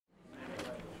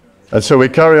And so we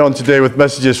carry on today with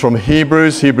messages from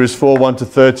Hebrews 4, 1 to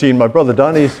 13. My brother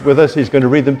Danny is with us. He's going to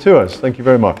read them to us. Thank you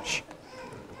very much.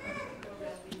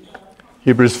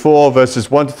 Hebrews 4,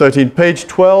 verses 1 to 13, page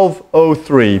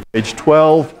 1203. Page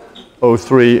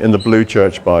 1203 in the Blue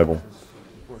Church Bible.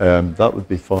 That would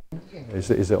be fine.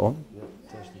 Is it on?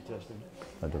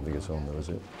 I don't think it's on though, is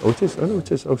it? Oh, it is. Oh, no,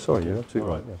 it is. Oh, sorry. You're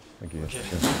absolutely right. Yeah. Thank you.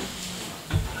 Yes.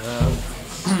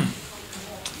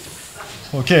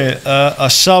 Okay, a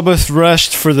Sabbath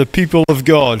rest for the people of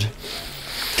God.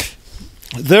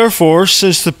 Therefore,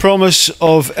 since the promise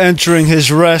of entering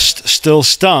his rest still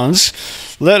stands,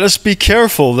 let us be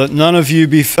careful that none of you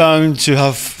be found to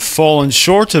have fallen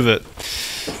short of it.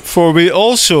 For we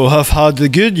also have had the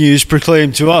good news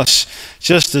proclaimed to us,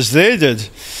 just as they did.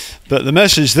 But the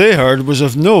message they heard was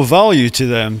of no value to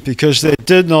them, because they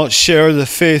did not share the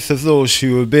faith of those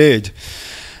who obeyed.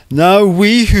 Now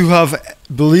we who have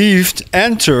believed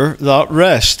enter that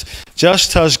rest,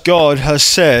 just as God has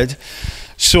said,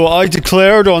 so I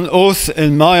declared on oath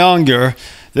in my anger,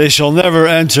 they shall never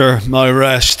enter my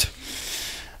rest.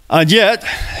 And yet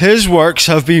his works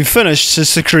have been finished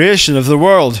since the creation of the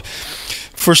world.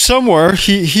 For somewhere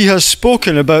he has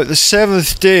spoken about the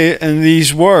seventh day in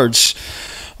these words,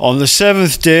 on the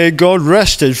seventh day God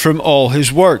rested from all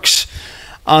his works.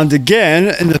 And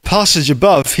again in the passage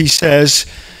above he says,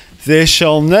 they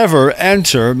shall never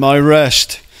enter my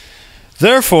rest.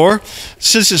 Therefore,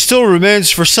 since it still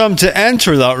remains for some to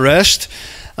enter that rest,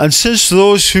 and since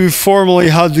those who formerly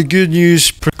had the good news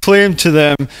proclaimed to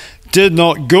them did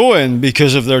not go in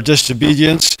because of their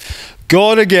disobedience,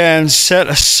 God again set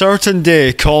a certain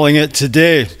day, calling it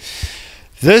today.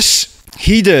 This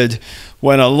he did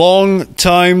when a long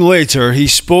time later he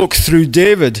spoke through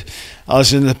David,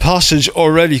 as in the passage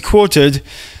already quoted,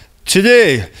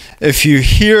 today, if you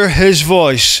hear his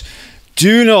voice,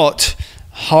 do not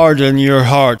harden your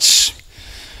hearts.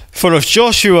 For if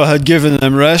Joshua had given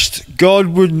them rest, God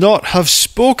would not have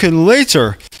spoken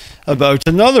later about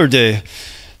another day.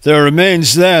 There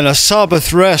remains then a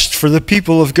Sabbath rest for the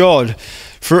people of God.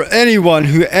 For anyone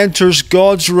who enters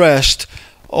God's rest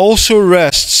also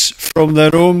rests from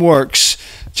their own works,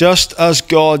 just as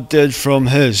God did from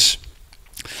his.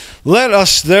 Let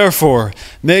us, therefore,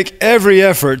 make every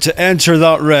effort to enter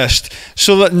that rest,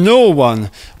 so that no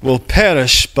one will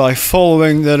perish by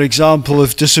following their example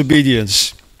of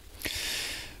disobedience.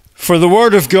 For the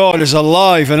word of God is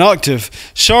alive and active,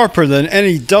 sharper than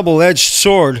any double-edged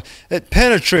sword. It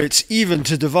penetrates even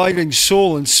to dividing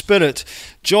soul and spirit,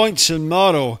 joints and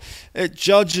marrow. It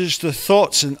judges the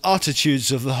thoughts and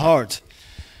attitudes of the heart.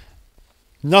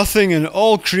 Nothing in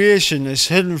all creation is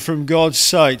hidden from God's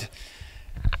sight.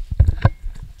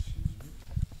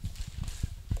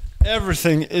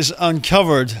 Everything is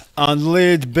uncovered and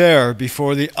laid bare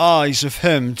before the eyes of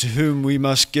him to whom we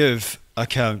must give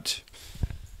account.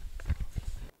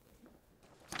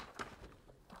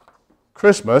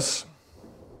 Christmas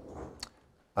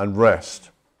and rest.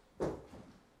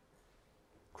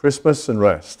 Christmas and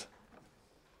rest.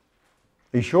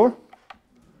 Are you sure?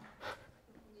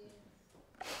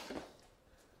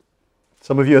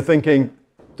 Some of you are thinking,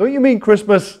 don't you mean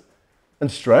Christmas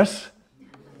and stress?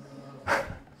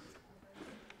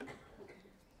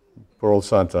 Poor old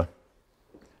Santa.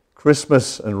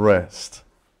 Christmas and rest.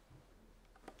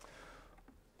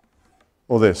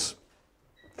 Or this,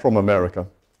 from America.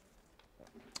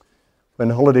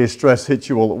 When holiday stress hits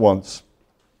you all at once.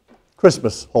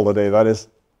 Christmas holiday, that is.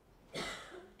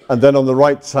 And then on the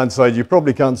right-hand side, you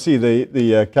probably can't see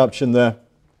the caption there.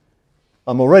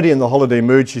 I'm already in the holiday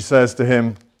mood, she says to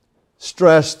him,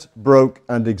 stressed, broke,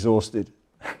 and exhausted.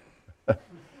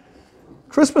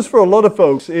 Christmas for a lot of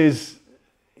folks is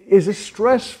a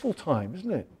stressful time,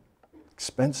 isn't it?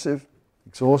 Expensive,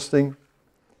 exhausting.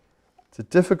 It's a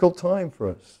difficult time for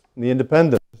us. In The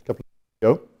Independent, a couple of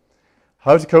years ago,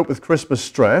 how to cope with Christmas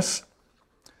stress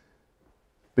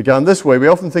began this way. We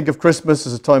often think of Christmas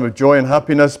as a time of joy and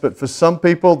happiness, but for some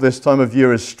people, this time of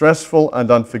year is stressful and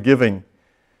unforgiving.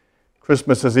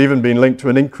 Christmas has even been linked to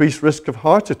an increased risk of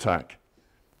heart attack,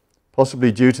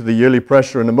 possibly due to the yearly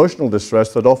pressure and emotional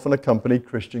distress that often accompany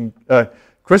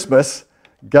Christmas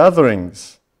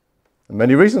gatherings. And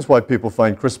many reasons why people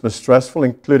find Christmas stressful,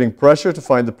 including pressure to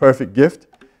find the perfect gift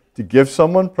to give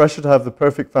someone, pressure to have the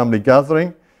perfect family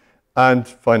gathering, and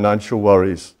financial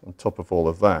worries on top of all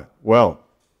of that. Well,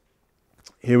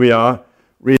 here we are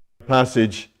reading a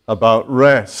passage about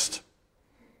rest.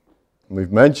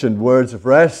 We've mentioned words of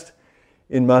rest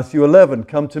in Matthew 11.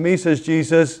 Come to me, says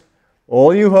Jesus,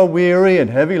 all you who are weary and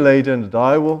heavy laden, and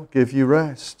I will give you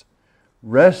rest.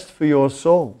 Rest for your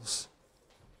souls.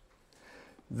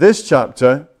 This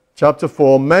chapter, chapter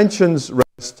 4, mentions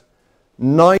rest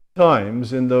 9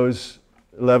 times in those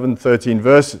 11, 13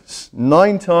 verses.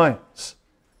 9 times.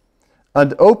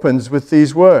 And opens with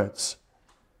these words.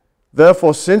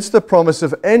 Therefore, since the promise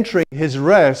of entering his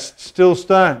rest still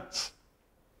stands.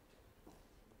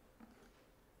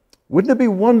 Wouldn't it be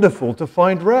wonderful to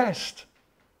find rest?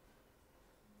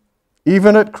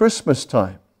 Even at Christmas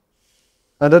time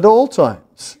and at all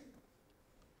times.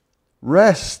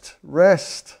 Rest,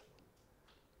 rest.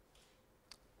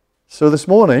 So this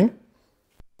morning,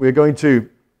 we're going to,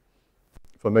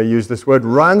 if I may use this word,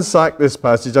 ransack this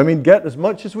passage. I mean, get as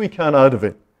much as we can out of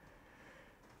it.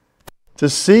 To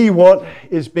see what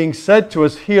is being said to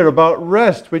us here about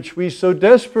rest, which we so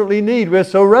desperately need. We're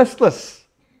so restless.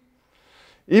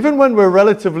 Even when we're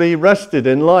relatively rested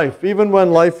in life, even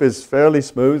when life is fairly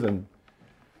smooth and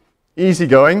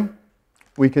easygoing,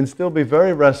 we can still be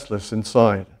very restless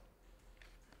inside.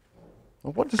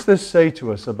 Well, what does this say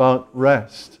to us about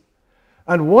rest?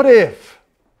 And what if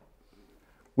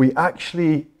we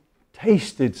actually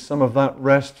tasted some of that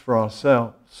rest for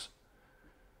ourselves?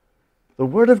 The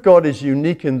Word of God is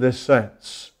unique in this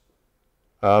sense.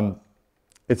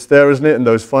 It's there, isn't it, in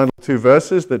those final 2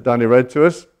 verses that Danny read to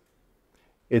us?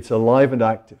 It's alive and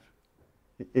active.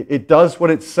 It does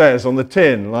what it says on the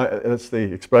tin. That's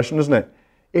the expression, isn't it?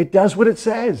 It does what it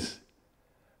says.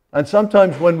 And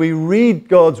sometimes when we read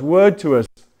God's Word to us,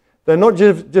 they're not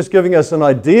just giving us an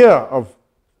idea of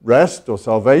rest or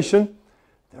salvation.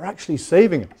 They're actually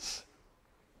saving us.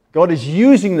 God is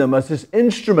using them as His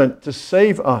instrument to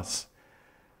save us.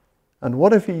 And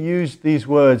what if He used these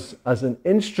words as an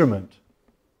instrument,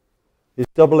 His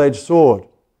double-edged sword,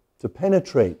 to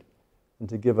penetrate and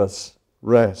to give us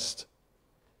rest?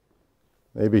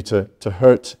 Maybe to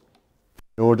hurt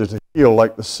in order to heal,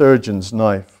 like the surgeon's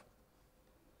knife.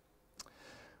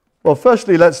 Well,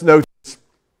 firstly, let's notice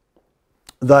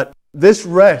that this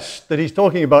rest that he's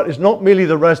talking about is not merely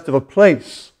the rest of a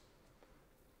place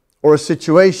or a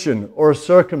situation or a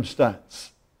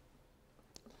circumstance.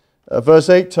 Verse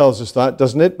 8 tells us that,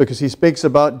 doesn't it? Because he speaks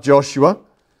about Joshua.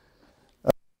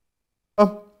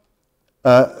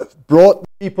 Brought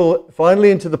people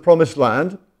finally into the promised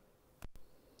land,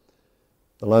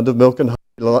 the land of milk and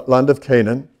honey, land of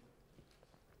Canaan.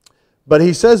 But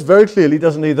he says very clearly,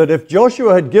 doesn't he, that if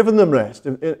Joshua had given them rest,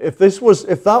 if that was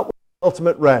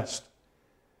ultimate rest,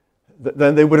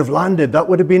 then they would have landed. That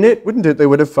would have been it, wouldn't it? They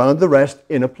would have found the rest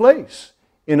in a place,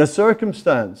 in a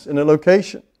circumstance, in a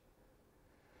location.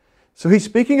 So he's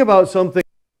speaking about something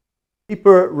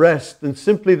deeper rest than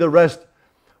simply the rest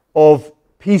of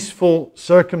peaceful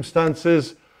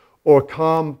circumstances or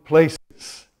calm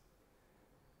places.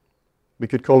 We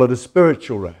could call it a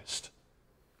spiritual rest,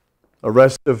 a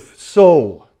rest of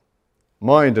soul,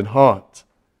 mind and heart.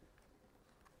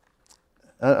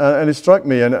 And it struck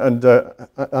me, and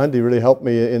Andy really helped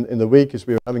me in the week as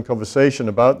we were having conversation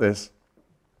about this,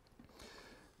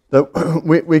 that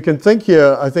we can think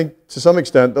here, I think to some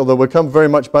extent, although we'll come very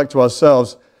much back to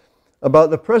ourselves, about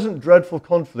the present dreadful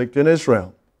conflict in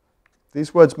Israel.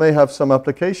 These words may have some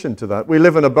application to that. We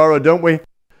live in a borough, don't we,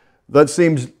 that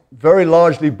seems very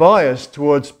largely biased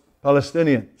towards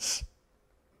Palestinians.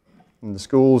 In the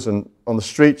schools and on the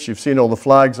streets, you've seen all the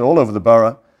flags all over the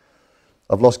borough.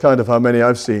 I've lost count of how many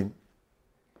I've seen.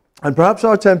 And perhaps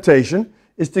our temptation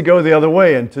is to go the other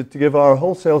way and to give our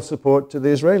wholesale support to the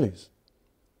Israelis.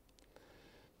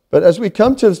 But as we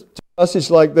come to a passage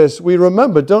like this, we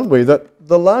remember, don't we, that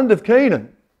the land of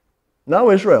Canaan, now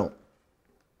Israel,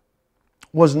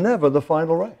 was never the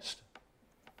final rest.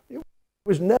 It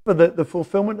was never the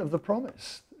fulfillment of the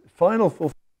promise, final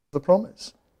fulfillment of the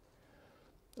promise.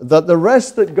 That the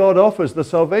rest that God offers, the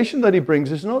salvation that He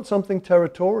brings, is not something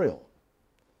territorial.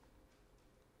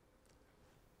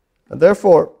 And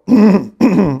therefore,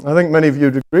 I think many of you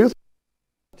would agree with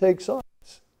me, take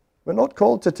sides. We're not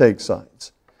called to take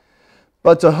sides,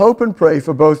 but to hope and pray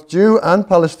for both Jew and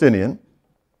Palestinian,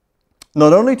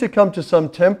 not only to come to some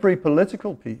temporary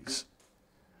political peace,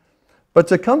 but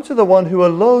to come to the one who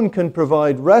alone can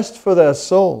provide rest for their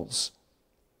souls.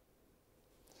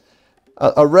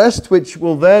 A rest which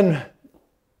will then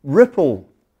ripple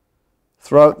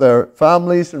throughout their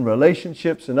families and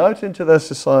relationships and out into their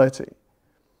society.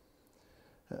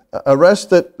 A rest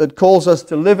that calls us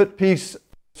to live at peace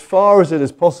as far as it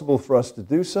is possible for us to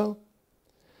do so.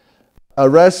 A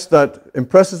rest that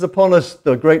impresses upon us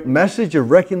the great message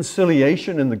of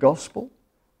reconciliation in the gospel.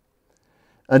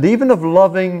 And even of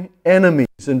loving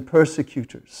enemies and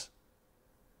persecutors.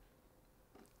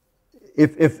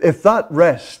 If that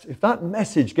rest, if that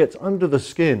message gets under the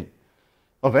skin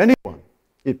of anyone,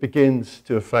 it begins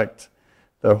to affect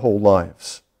their whole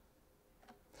lives.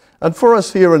 And for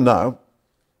us here and now,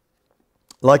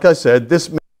 like I said, this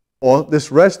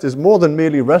rest is more than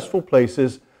merely restful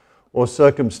places or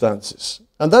circumstances.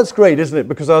 And that's great, isn't it?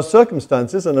 Because our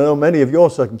circumstances, and I know many of your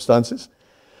circumstances,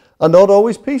 are not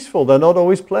always peaceful. They're not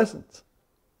always pleasant.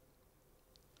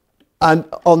 And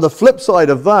on the flip side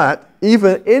of that,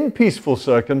 even in peaceful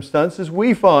circumstances,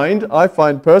 I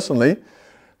find personally,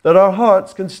 that our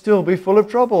hearts can still be full of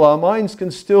trouble. Our minds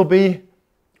can still be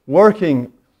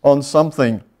working on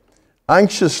something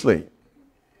anxiously.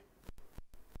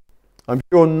 I'm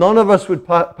sure none of us would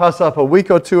pass up a week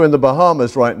or two in the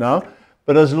Bahamas right now,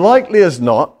 but as likely as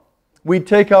not, we'd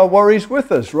take our worries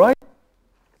with us, right?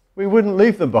 We wouldn't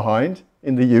leave them behind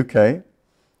in the UK.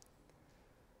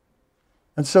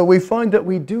 And so we find that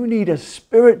we do need a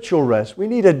spiritual rest. We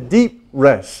need a deep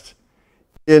rest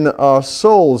in our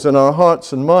souls, in our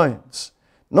hearts and minds,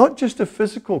 not just a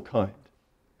physical kind.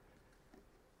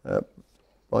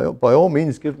 By all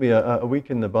means, give me a week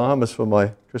in the Bahamas for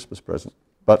my Christmas present.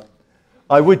 But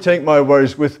I would take my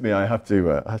worries with me, I have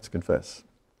to confess.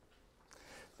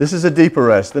 This is a deeper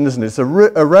rest, isn't it? It's a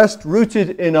rest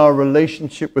rooted in our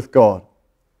relationship with God,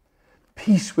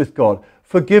 peace with God,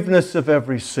 forgiveness of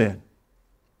every sin,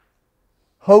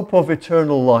 hope of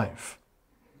eternal life,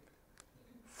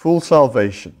 full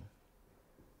salvation.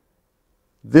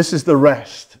 This is the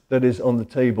rest that is on the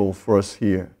table for us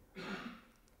here.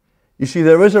 You see,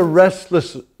 there is a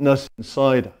restlessness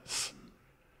inside us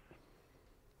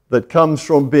that comes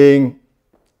from being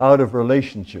out of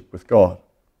relationship with God.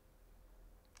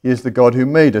 He is the God who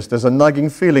made us. There's a nagging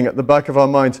feeling at the back of our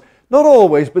minds. Not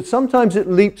always, but sometimes it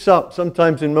leaps up,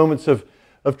 sometimes in moments of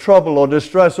trouble or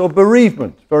distress or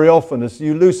bereavement. Very often, as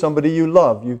you lose somebody you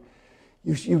love,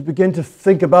 you begin to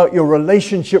think about your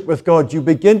relationship with God. You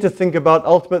begin to think about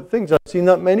ultimate things. I've seen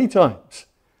that many times.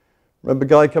 Remember a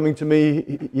guy coming to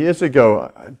me years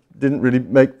ago. I didn't really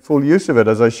make full use of it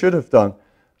as I should have done.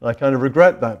 And I kind of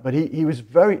regret that. But he was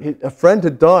a friend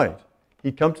had died.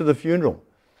 He'd come to the funeral.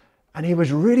 And he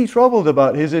was really troubled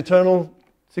about his eternal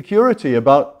security,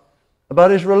 about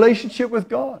his relationship with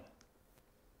God.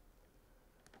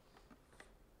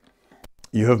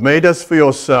 You have made us for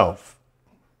yourself.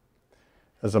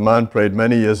 As a man prayed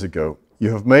many years ago,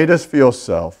 you have made us for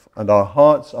yourself, and our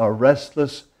hearts are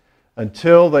restless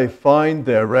until they find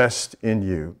their rest in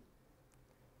you.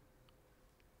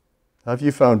 Have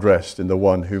you found rest in the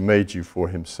one who made you for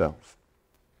himself?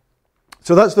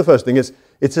 So that's the first thing.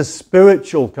 It's a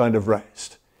spiritual kind of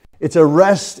rest. It's a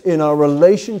rest in our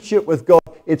relationship with God.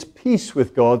 It's peace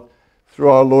with God through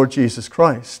our Lord Jesus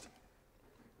Christ.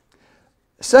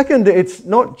 Second, it's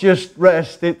not just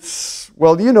rest, it's,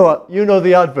 well, you know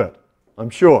the advert, I'm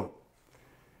sure.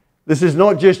 This is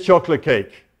not just chocolate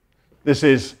cake. This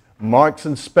is Marks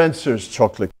and Spencer's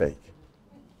chocolate cake.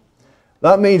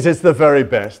 That means it's the very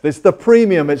best. It's the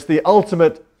premium, it's the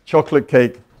ultimate chocolate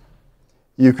cake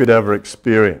you could ever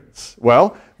experience.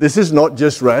 Well, this is not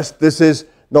just rest. This is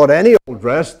not any old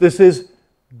rest. This is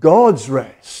God's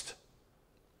rest.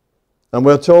 And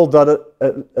we're told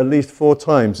that at least 4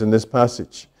 times in this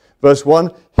passage. Verse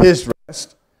 1, his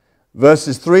rest.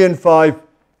 Verses 3 and 5,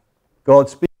 God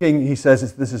speaking, he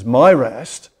says, this is my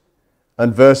rest.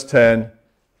 And verse 10,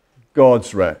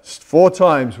 God's rest. 4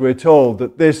 times we're told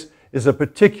that this is a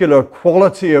particular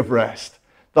quality of rest.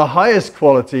 The highest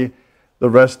quality, the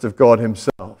rest of God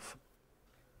himself.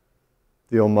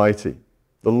 The Almighty,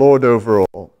 the Lord over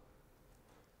all.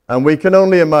 And we can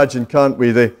only imagine, can't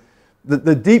we,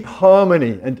 the deep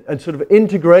harmony and sort of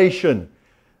integration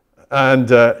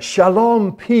and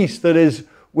shalom, peace that is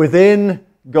within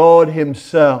God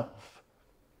himself.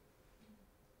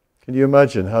 Can you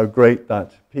imagine how great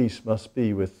that peace must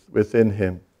be within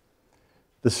him?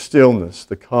 The stillness,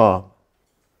 the calm.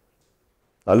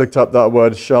 I looked up that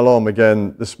word shalom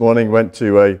again this morning, went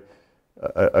to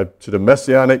to the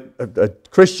Messianic, a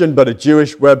Christian but a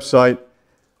Jewish website.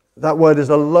 That word is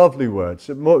a lovely word.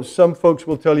 Some folks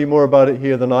will tell you more about it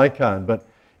here than I can, but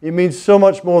it means so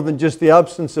much more than just the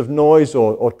absence of noise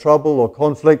or trouble or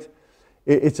conflict.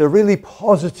 It's a really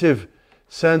positive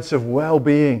sense of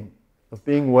well-being, of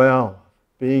being well,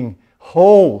 being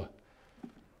whole.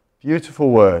 Beautiful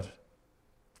word.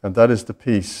 And that is the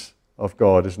peace of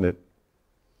God, isn't it?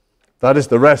 That is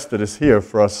the rest that is here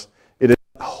for us. It is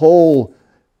whole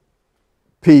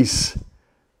peace,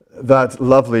 that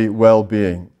lovely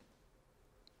well-being.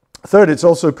 Third, it's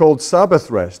also called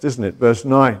Sabbath rest, isn't it? Verse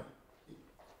 9.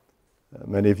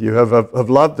 Many of you have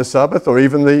loved the Sabbath or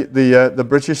even the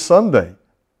British Sunday.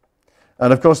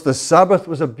 And of course, the Sabbath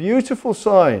was a beautiful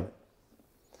sign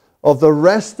of the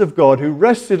rest of God who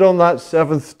rested on that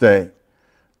 7th day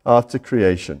after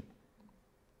creation.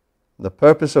 The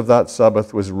purpose of that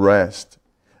Sabbath was rest.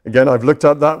 Again, I've looked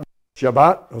up that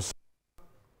Shabbat.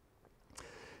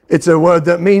 It's a word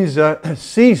that means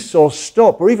cease or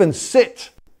stop or even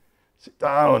sit. Sit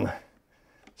down.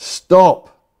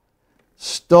 Stop.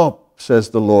 Stop, says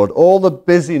the Lord. All the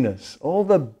busyness, all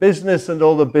the business and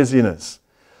all the busyness,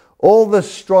 all the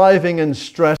striving and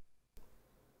stress,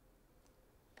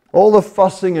 all the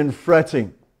fussing and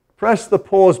fretting. Press the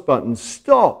pause button.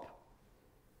 Stop.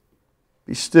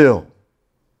 Be still.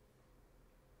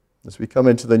 As we come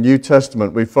into the New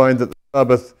Testament, we find that the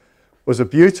Sabbath was a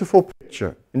beautiful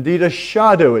picture. Indeed, a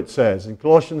shadow, it says in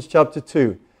Colossians chapter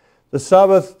 2. The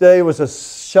Sabbath day was a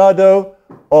shadow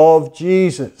of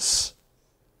Jesus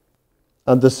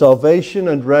and the salvation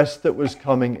and rest that was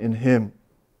coming in Him.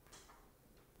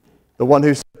 The one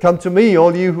who said, "Come to me,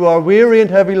 all you who are weary and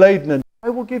heavy laden, and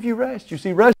I will give you rest." You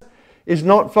see, rest is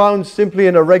not found simply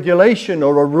in a regulation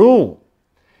or a rule.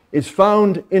 It's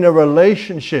found in a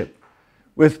relationship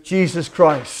with Jesus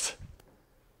Christ.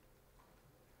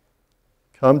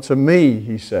 Come to me,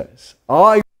 He says.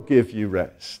 I will give you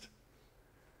rest.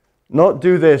 Not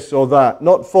do this or that.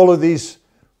 Not follow these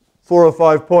 4 or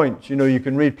 5 points. You know, you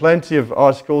can read plenty of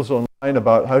articles online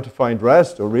about how to find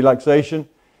rest or relaxation,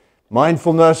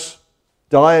 mindfulness,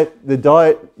 diet.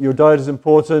 Your diet is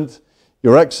important.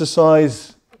 Your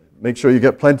exercise, make sure you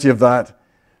get plenty of that,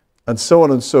 and so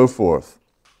on and so forth.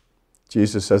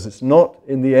 Jesus says it's not,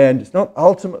 in the end, it's not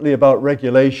ultimately about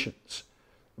regulations,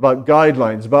 about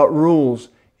guidelines, about rules.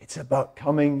 It's about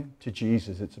coming to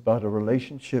Jesus. It's about a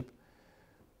relationship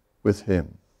with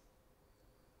Him.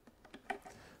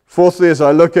 Fourthly, as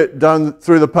I look down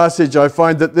through the passage, I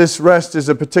find that this rest is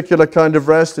a particular kind of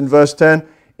rest in verse 10.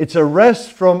 It's a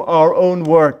rest from our own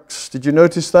works. Did you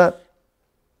notice that?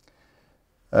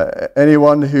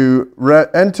 Anyone who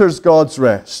enters God's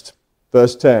rest,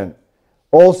 verse 10,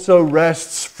 also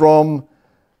rests from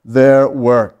their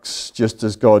works, just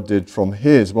as God did from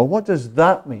His. Well, what does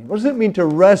that mean? What does it mean to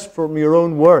rest from your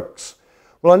own works?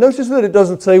 Well, I notice that it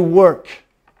doesn't say work.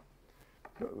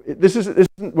 This isn't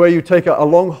where you take a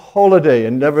long holiday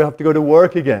and never have to go to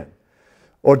work again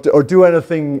or do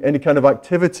anything, any kind of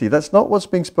activity. That's not what's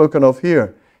being spoken of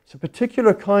here. It's a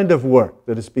particular kind of work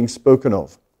that is being spoken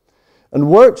of. And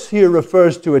works here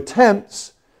refers to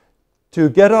attempts to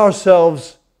get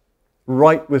ourselves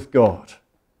right with God.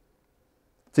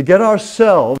 To get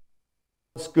ourselves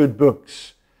good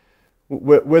books,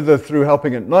 whether through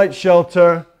helping at night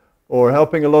shelter or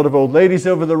helping a lot of old ladies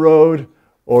over the road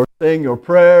or saying your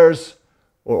prayers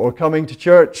or coming to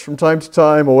church from time to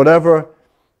time or whatever.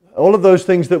 All of those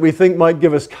things that we think might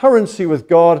give us currency with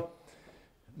God,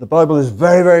 the Bible is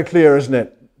very, very clear, isn't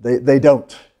it? They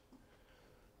don't.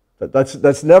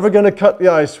 That's never going to cut the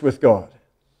ice with God.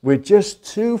 We're just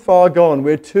too far gone.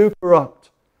 We're too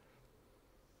corrupt.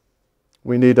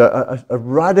 We need a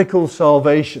radical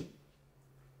salvation.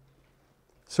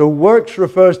 So works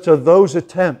refers to those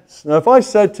attempts. Now, if I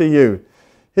said to you,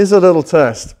 here's a little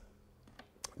test.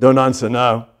 Don't answer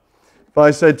now. If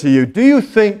I said to you, do you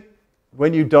think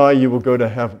when you die you will go to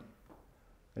heaven?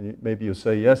 And maybe you'll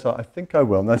say, yes, I think I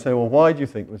will. And I say, well, why do you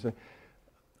think?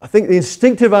 I think the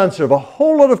instinctive answer of a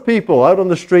whole lot of people out on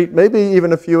the street, maybe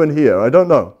even a few in here, I don't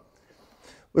know,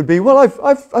 would be, well,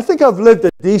 I think I've lived a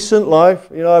decent life.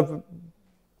 You know, I've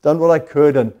done what I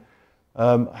could, and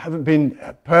I haven't been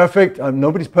perfect.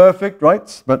 Nobody's perfect,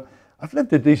 right? But I've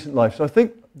lived a decent life, so I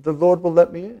think the Lord will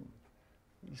let me in.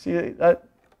 You see,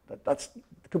 that's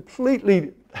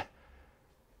completely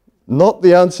not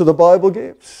the answer the Bible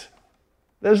gives.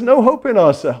 There's no hope in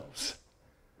ourselves.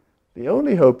 The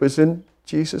only hope is in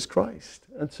Jesus Christ.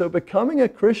 And so becoming a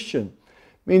Christian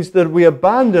means that we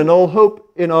abandon all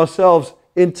hope in ourselves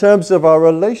in terms of our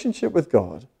relationship with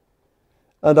God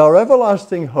and our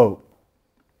everlasting hope.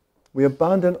 We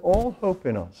abandon all hope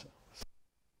in ourselves.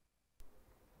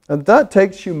 And that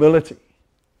takes humility.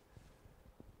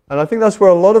 And I think that's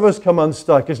where a lot of us come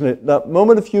unstuck, isn't it? That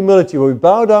moment of humility where we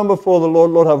bow down before the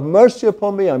Lord. Lord, have mercy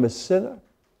upon me. I'm a sinner.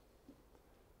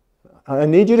 I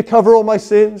need you to cover all my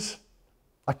sins.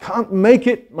 I can't make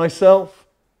it myself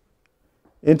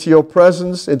into your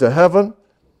presence, into heaven.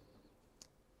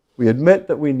 We admit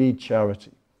that we need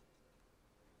charity.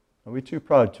 Are we too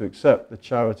proud to accept the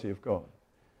charity of God,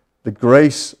 the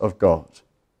grace of God?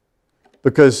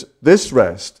 Because this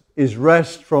rest is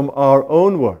rest from our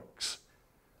own works,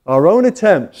 our own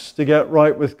attempts to get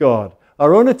right with God,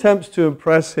 our own attempts to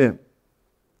impress Him.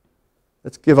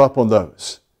 Let's give up on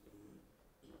those.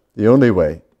 The only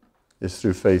way is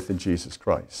through faith in Jesus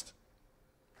Christ.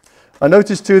 I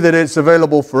notice too that it's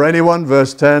available for anyone,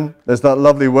 verse 10. There's that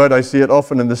lovely word, I see it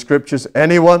often in the scriptures,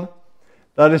 anyone.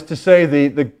 That is to say,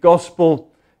 the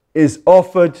gospel is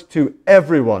offered to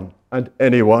everyone and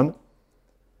anyone.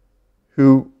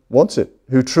 who wants it,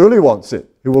 who truly wants it,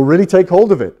 who will really take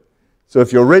hold of it. So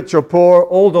if you're rich or poor,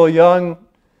 old or young,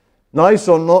 nice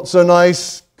or not so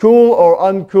nice, cool or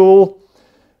uncool,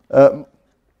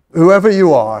 whoever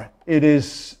you are, it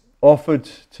is offered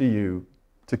to you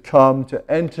to come, to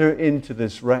enter into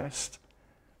this rest.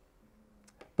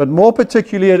 But more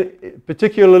particularly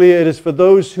it is for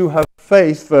those who have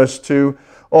faith, verse 2,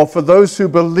 or for those who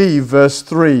believe, verse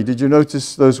 3. Did you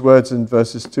notice those words in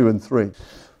verses 2 and 3?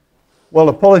 Well,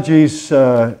 apologies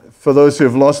for those who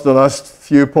have lost the last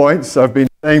few points. I've been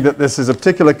saying that this is a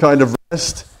particular kind of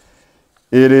rest.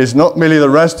 It is not merely the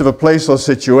rest of a place or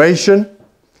situation.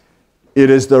 It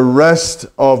is the rest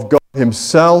of God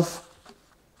Himself.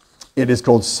 It is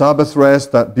called Sabbath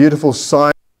rest, that beautiful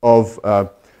sign of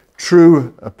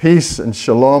true peace and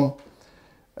shalom.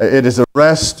 It is a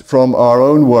rest from our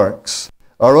own works,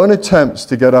 our own attempts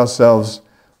to get ourselves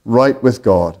right with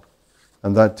God.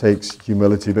 And that takes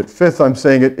humility. But fifth, I'm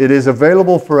saying it is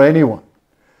available for anyone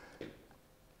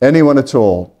at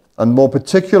all. And more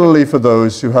particularly for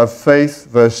those who have faith,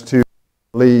 verse 2,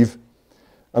 believe.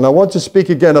 And I want to speak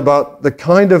again about the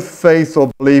kind of faith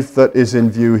or belief that is in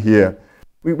view here.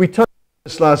 We touched on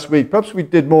this last week. Perhaps we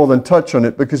did more than touch on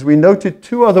it because we noted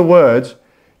two other words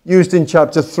used in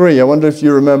chapter 3. I wonder if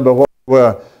you remember what they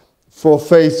were for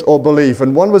faith or belief.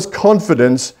 And one was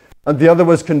confidence and the other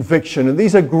was conviction. And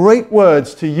these are great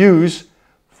words to use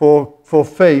for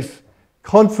faith,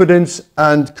 confidence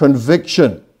and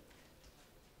conviction.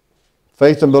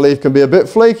 Faith and belief can be a bit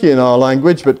flaky in our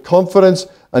language, but confidence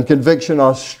and conviction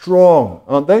are strong,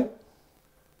 aren't they?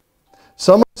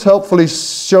 Someone's helpfully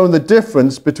shown the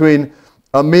difference between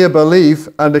a mere belief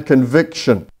and a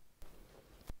conviction.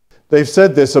 They've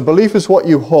said this: a belief is what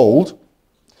you hold,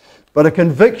 but a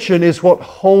conviction is what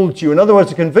holds you. In other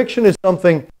words, a conviction is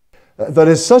something that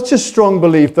is such a strong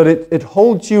belief that it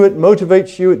holds you, it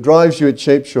motivates you, it drives you, it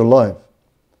shapes your life.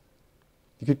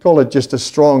 You could call it just a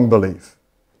strong belief.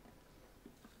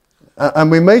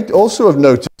 And we may also have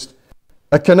noticed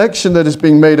a connection that is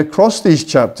being made across these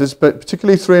chapters, but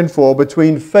particularly 3 and 4,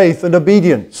 between faith and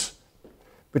obedience.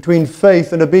 Between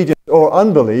faith and obedience, or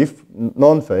unbelief,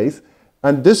 non-faith,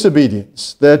 and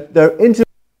disobedience. They're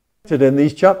interconnected in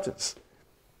these chapters.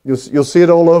 You'll see it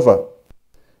all over,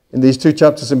 in these 2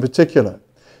 chapters in particular.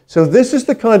 So this is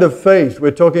the kind of faith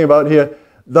we're talking about here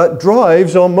that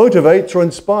drives or motivates or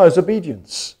inspires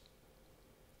obedience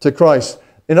to Christ.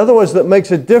 In other words, that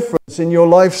makes a difference in your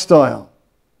lifestyle.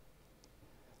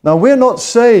 Now, we're not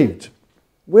saved.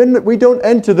 We don't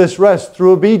enter this rest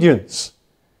through obedience,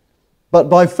 but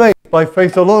by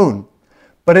faith alone.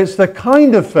 But it's the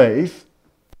kind of faith,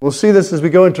 we'll see this as we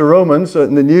go into Romans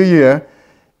in the new year,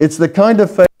 it's the kind of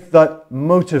faith that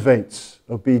motivates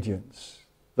obedience,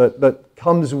 that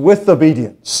comes with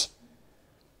obedience.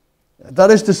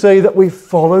 That is to say that we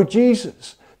follow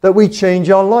Jesus, that we change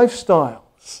our lifestyles.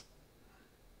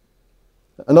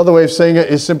 Another way of saying it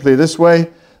is simply this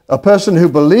way: a person who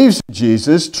believes in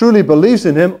Jesus, truly believes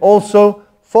in Him, also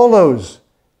follows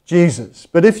Jesus.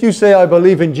 But if you say, I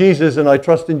believe in Jesus and I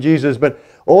trust in Jesus, but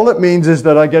all it means is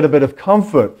that I get a bit of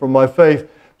comfort from my faith,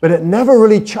 but it never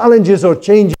really challenges or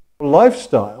changes your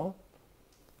lifestyle,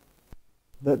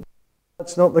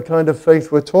 that's not the kind of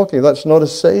faith we're talking. That's not a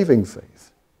saving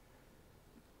faith.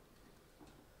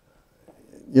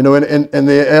 You know, in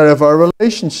the area of our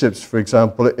relationships, for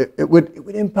example, it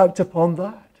would impact upon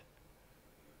that.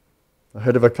 I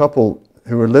heard of a couple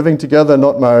who were living together,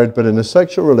 not married, but in a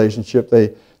sexual relationship.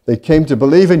 They came to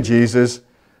believe in Jesus.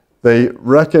 They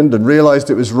reckoned and realized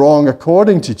it was wrong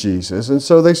according to Jesus, and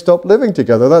so they stopped living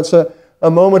together. That's a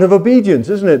moment of obedience,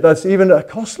 isn't it? That's even a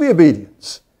costly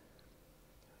obedience.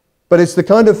 But it's the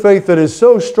kind of faith that is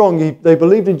so strong. They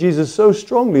believed in Jesus so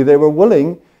strongly, they were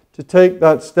willing to take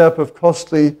that step of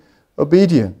costly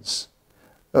obedience.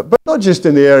 But not just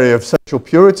in the area of sexual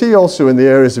purity, also in the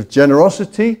areas of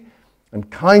generosity and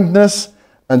kindness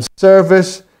and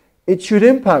service. It should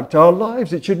impact our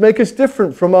lives. It should make us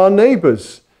different from our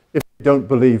neighbors if we don't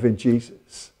believe in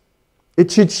Jesus.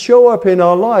 It should show up in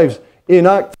our lives in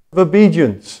acts of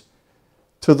obedience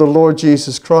to the Lord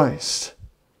Jesus Christ.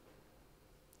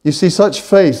 You see, such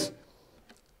faith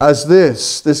as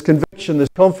this conviction, this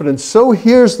confidence, so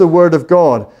hears the Word of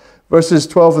God, verses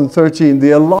 12 and 13, the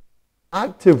alive,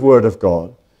 active Word of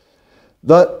God,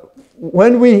 that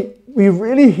when we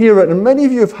really hear it, and many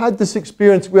of you have had this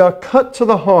experience, we are cut to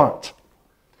the heart.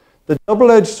 The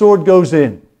double-edged sword goes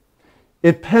in.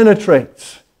 It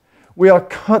penetrates. We are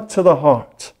cut to the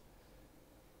heart.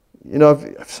 You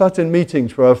know, I've sat in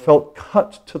meetings where I've felt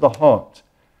cut to the heart.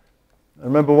 I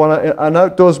remember an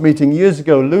outdoors meeting years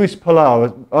ago, Luis Palau,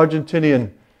 an Argentinian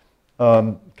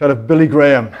kind of Billy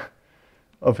Graham,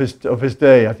 of his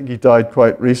day. I think he died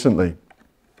quite recently.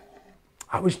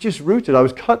 I was just rooted. I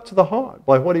was cut to the heart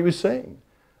by what he was saying.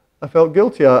 I felt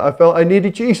guilty. I felt I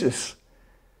needed Jesus.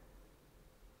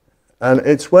 And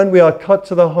it's when we are cut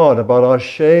to the heart about our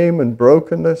shame and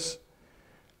brokenness,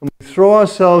 and we throw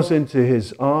ourselves into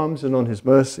his arms and on his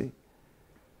mercy,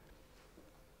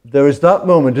 there is that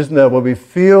moment, isn't there, where we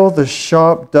feel the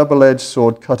sharp double-edged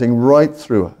sword cutting right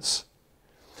through us.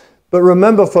 But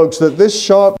remember, folks, that this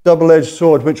sharp double-edged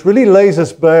sword, which really lays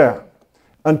us bare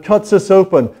and cuts us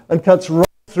open and cuts right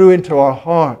through into our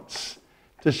hearts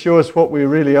to show us what we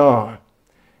really are,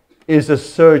 is a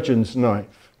surgeon's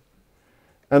knife.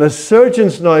 And a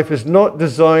surgeon's knife is not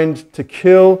designed to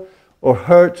kill or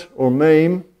hurt or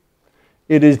maim.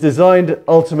 It is designed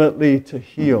ultimately to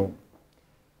heal.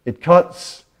 It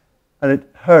cuts and it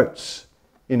hurts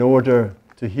in order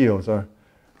to heal, as our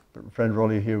friend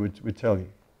Rolly here would tell you,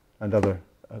 and other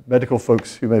medical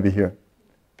folks who may be here.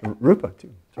 Rupa,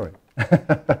 too, sorry.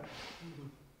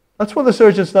 That's what the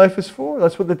surgeon's knife is for.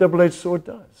 That's what the double-edged sword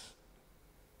does.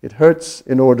 It hurts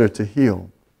in order to heal.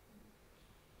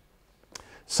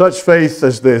 Such faith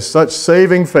as this, such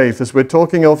saving faith as we're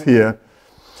talking of here,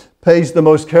 pays the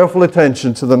most careful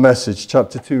attention to the message,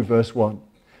 chapter 2, verse 1.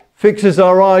 Fixes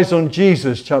our eyes on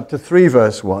Jesus, chapter 3,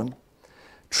 verse 1.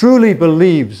 Truly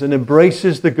believes and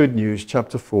embraces the good news,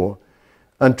 chapter 4.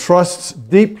 And trusts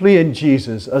deeply in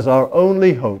Jesus as our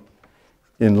only hope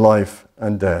in life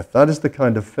and death. That is the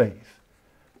kind of faith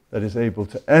that is able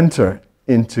to enter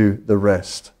into the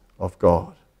rest of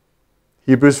God.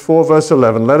 Hebrews 4, verse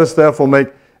 11. Let us therefore make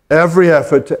every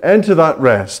effort to enter that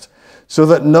rest, so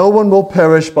that no one will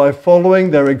perish by following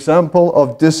their example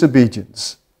of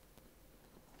disobedience.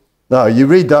 Now, you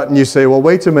read that and you say, well,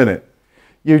 wait a minute.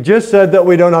 You just said that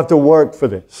we don't have to work for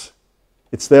this.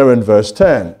 It's there in verse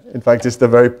 10. In fact, it's the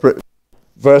very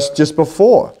verse just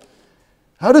before.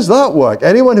 How does that work?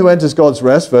 Anyone who enters God's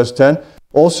rest, verse 10,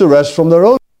 also rests from their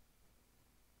own.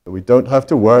 We don't have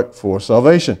to work for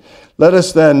salvation. Let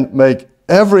us then make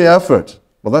every effort.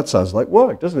 Well, that sounds like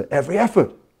work, doesn't it? Every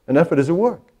effort. An effort is a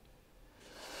work.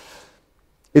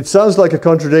 It sounds like a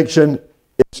contradiction.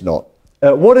 It's not.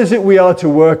 What is it we are to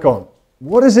work on?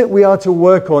 What is it we are to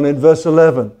work on in verse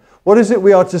 11? What is it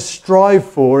we are to strive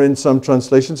for in some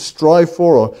translations? Strive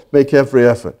for or make every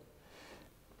effort.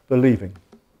 Believing.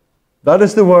 That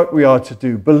is the work we are to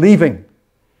do. Believing.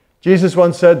 Jesus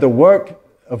once said the work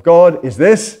of God is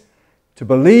this, to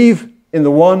believe in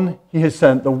the one he has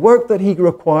sent. The work that he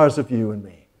requires of you and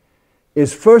me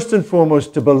is first and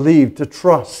foremost to believe, to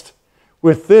trust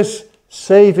with this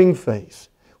saving faith,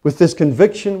 with this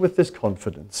conviction, with this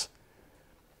confidence.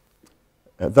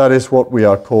 That is what we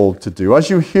are called to do. As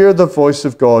you hear the voice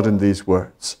of God in these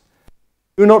words,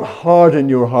 do not harden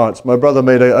your hearts. My brother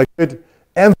made a good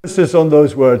emphasis on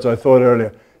those words, I thought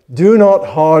earlier. Do not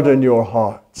harden your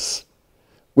hearts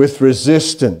with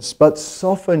resistance, but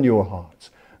soften your hearts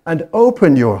and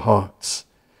open your hearts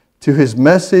to his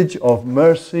message of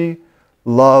mercy,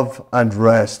 love, and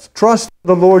rest. Trust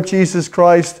the Lord Jesus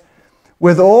Christ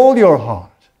with all your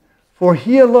heart. For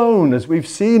he alone, as we've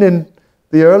seen in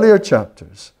the earlier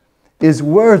chapters, is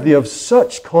worthy of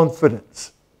such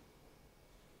confidence.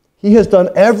 He has done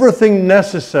everything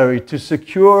necessary to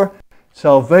secure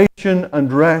salvation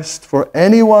and rest for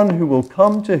anyone who will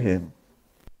come to him.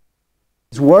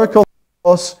 His work on the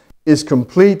cross is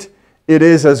complete. It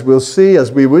is, as we'll see,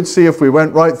 as we would see if we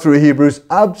went right through Hebrews,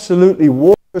 absolutely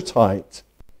watertight.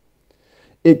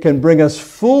 It can bring us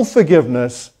full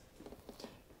forgiveness.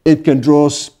 It can draw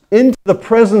us into the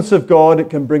presence of God. It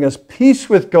can bring us peace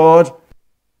with God,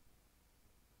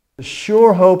 the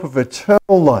sure hope of eternal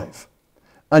life.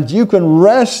 And you can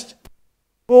rest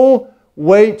full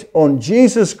weight on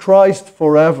Jesus Christ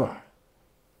forever,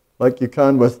 like you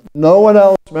can with no one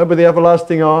else. Remember the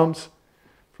everlasting arms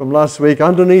from last week?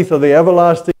 Underneath are the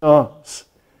everlasting arms.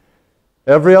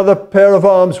 Every other pair of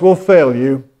arms will fail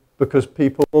you because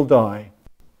people will die.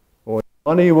 Or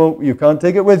money you can't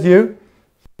take it with you.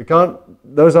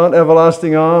 Those aren't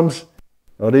everlasting arms,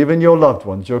 not even your loved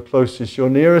ones, your closest, your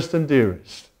nearest and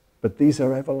dearest. But these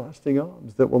are everlasting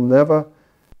arms that will never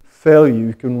fail you.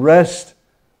 You can rest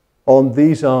on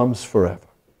these arms forever.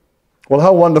 Well,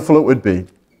 how wonderful it would be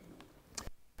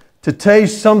to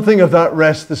taste something of that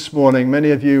rest this morning.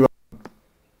 Many of you are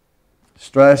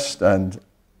stressed and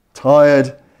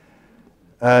tired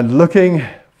and looking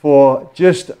for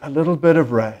just a little bit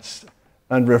of rest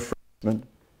and refreshment.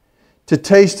 To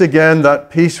taste again that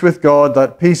peace with God,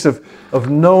 that peace of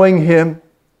knowing him,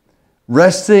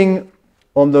 resting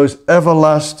on those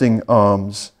everlasting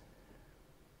arms.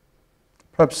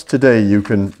 Perhaps today you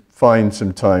can find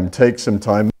some time, take some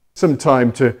time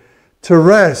to to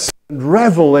rest and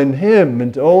revel in Him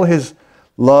and all His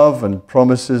love and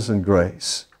promises and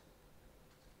grace.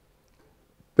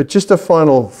 But just a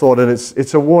final thought, and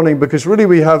it's a warning, because really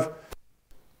we have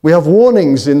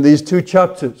warnings in these two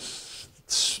chapters.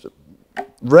 It's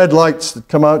red lights that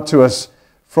come out to us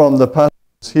from the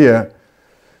passages here.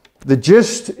 The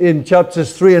gist in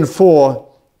chapters 3 and 4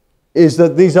 is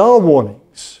that these are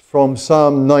warnings from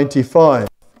Psalm 95.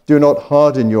 Do not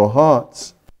harden your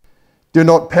hearts. Do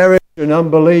not perish in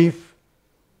unbelief.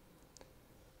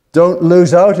 Don't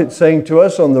lose out, it's saying to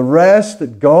us, on the rest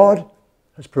that God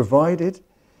has provided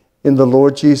in the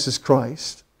Lord Jesus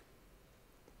Christ.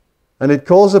 And it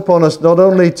calls upon us not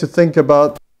only to think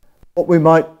about what we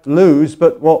might lose,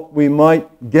 but what we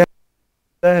might get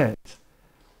instead.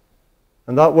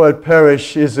 And that word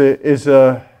perish is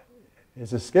a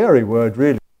scary word,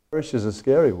 really. Perish is a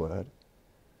scary word.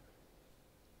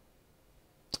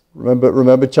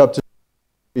 Remember chapter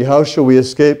 3, how shall we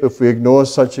escape if we ignore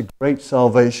such a great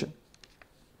salvation?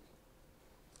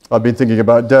 I've been thinking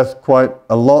about death quite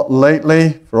a lot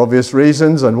lately, for obvious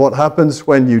reasons, and what happens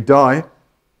when you die.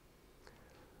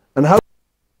 And how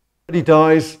somebody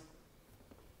dies,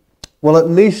 well, at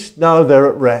least now they're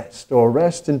at rest, or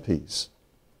rest in peace.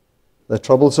 Their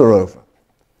troubles are over.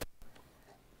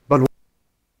 But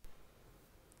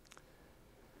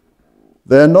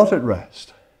they're not at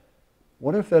rest.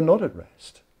 What if they're not at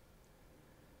rest?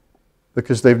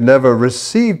 Because they've never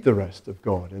received the rest of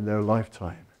God in their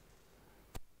lifetime.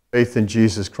 Faith in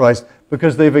Jesus Christ,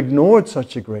 because they've ignored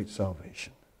such a great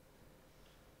salvation.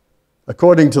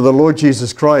 According to the Lord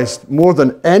Jesus Christ, more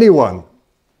than anyone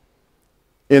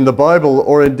in the Bible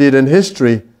or indeed in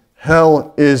history,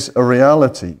 hell is a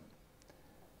reality.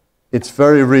 It's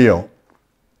very real,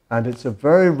 and it's a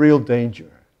very real danger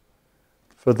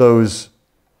for those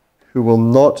who will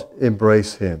not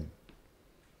embrace Him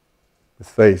with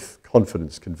faith,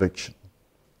 confidence, conviction.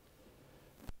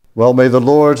 Well, may the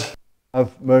Lord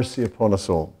have mercy upon us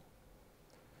all.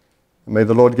 And may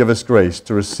the Lord give us grace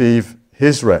to receive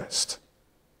His rest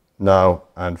now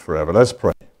and forever. Let's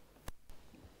pray.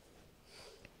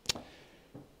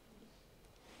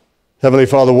 Heavenly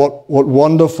Father, what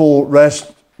wonderful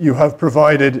rest You have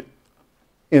provided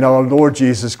in our Lord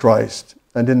Jesus Christ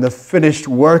and in the finished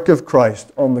work of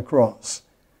Christ on the cross.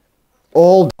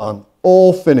 All done,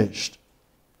 all finished.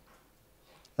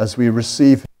 As we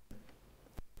receive Him,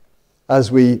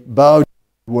 as we bow to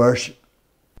worship,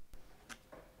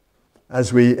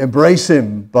 as we embrace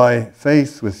Him by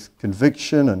faith with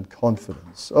conviction and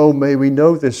confidence. Oh, may we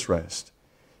know this rest,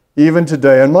 even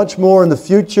today, and much more in the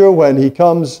future when He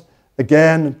comes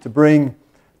again to bring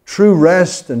true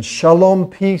rest and shalom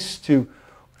peace to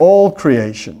all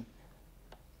creation.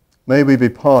 May we be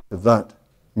part of that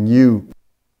new,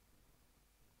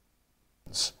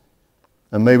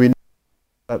 and may we know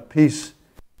that peace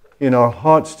in our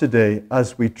hearts today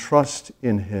as we trust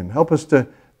in Him. Help us to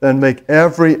then make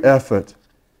every effort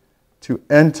to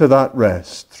enter that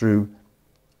rest through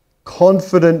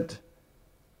confident,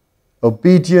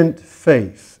 obedient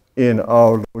faith in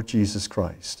our Lord Jesus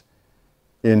Christ.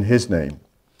 In His name,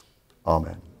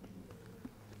 amen.